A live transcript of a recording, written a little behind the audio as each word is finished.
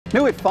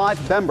New at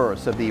 5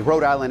 members of the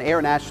Rhode Island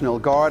Air National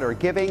Guard are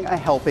giving a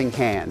helping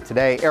hand.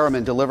 Today,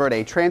 airmen delivered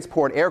a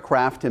transport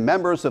aircraft to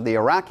members of the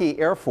Iraqi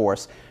Air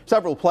Force.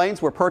 Several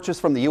planes were purchased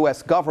from the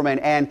U.S.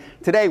 government, and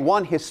today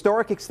one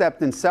historic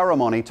acceptance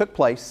ceremony took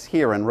place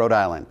here in Rhode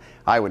Island.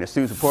 Eyewitness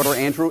News reporter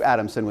Andrew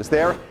Adamson was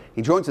there.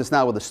 He joins us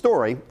now with a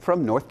story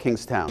from North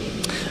Kingstown.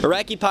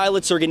 Iraqi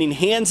pilots are getting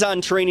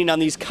hands-on training on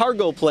these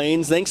cargo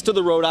planes thanks to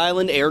the Rhode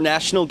Island Air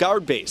National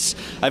Guard base.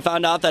 I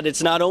found out that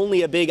it's not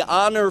only a big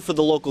honor for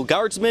the local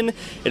Guardsmen,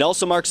 it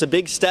also marks a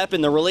big step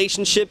in the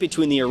relationship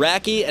between the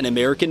Iraqi and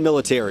American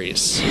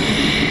militaries.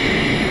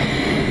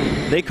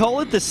 They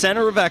call it the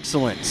Center of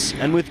Excellence,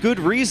 and with good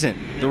reason.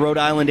 The Rhode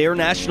Island Air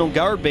National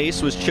Guard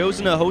base was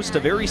chosen to host a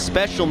very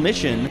special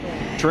mission,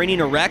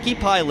 training Iraqi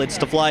pilots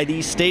to fly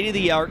these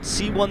state-of-the-art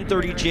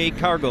C-130J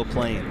cargo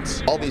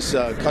planes. All these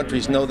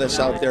countries know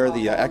this out there.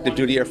 The active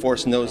duty Air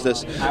Force knows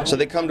this, so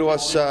they come to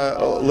us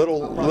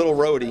little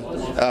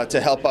roadie to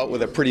help out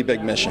with a pretty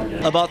big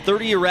mission. About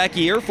 30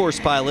 Iraqi Air Force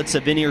pilots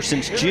have been here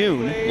since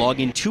June,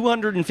 logging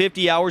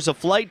 250 hours of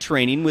flight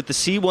training with the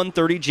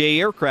C-130J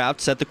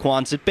aircrafts at the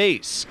Quonset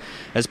base.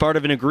 As part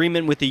of an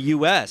agreement with the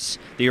U.S.,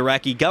 the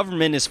Iraqi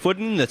government is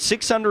footing the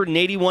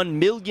 $681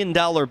 million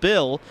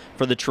bill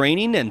for the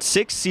training and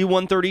 6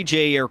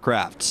 C-130J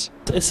aircrafts.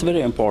 It's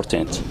very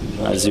important,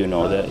 as you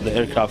know. The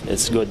aircraft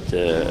is good.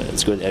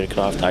 It's good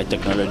aircraft, high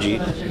technology,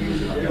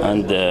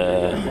 and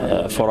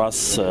for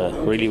us,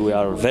 really, we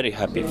are very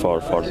happy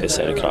for this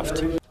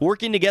aircraft.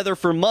 Working together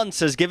for months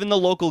has given the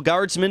local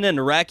Guardsmen and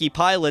Iraqi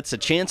pilots a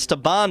chance to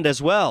bond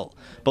as well.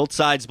 Both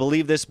sides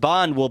believe this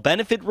bond will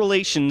benefit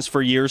relations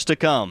for years to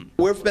come.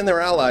 We've been their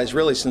allies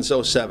really since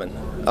 '07,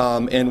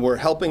 and we're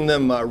helping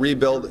them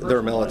rebuild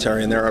their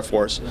military and their Air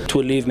Force. It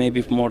will leave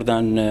maybe more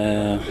than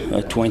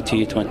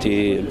 20,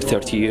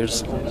 30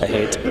 years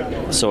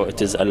ahead, so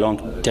it is a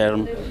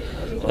long-term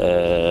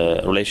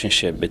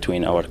relationship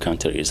between our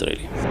countries,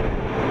 really.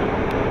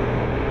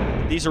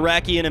 These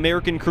Iraqi and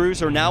American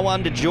crews are now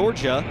on to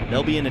Georgia.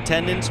 They'll be in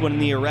attendance when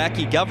the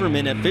Iraqi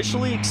government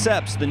officially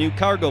accepts the new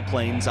cargo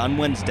planes on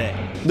Wednesday.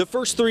 The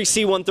first 3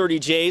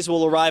 C-130Js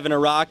will arrive in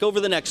Iraq over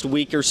the next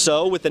week or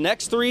so, with the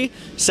next 3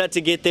 set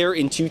to get there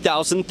in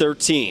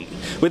 2013.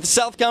 With the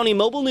South County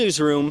Mobile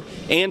Newsroom,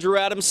 Andrew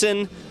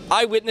Adamson,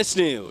 Eyewitness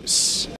News.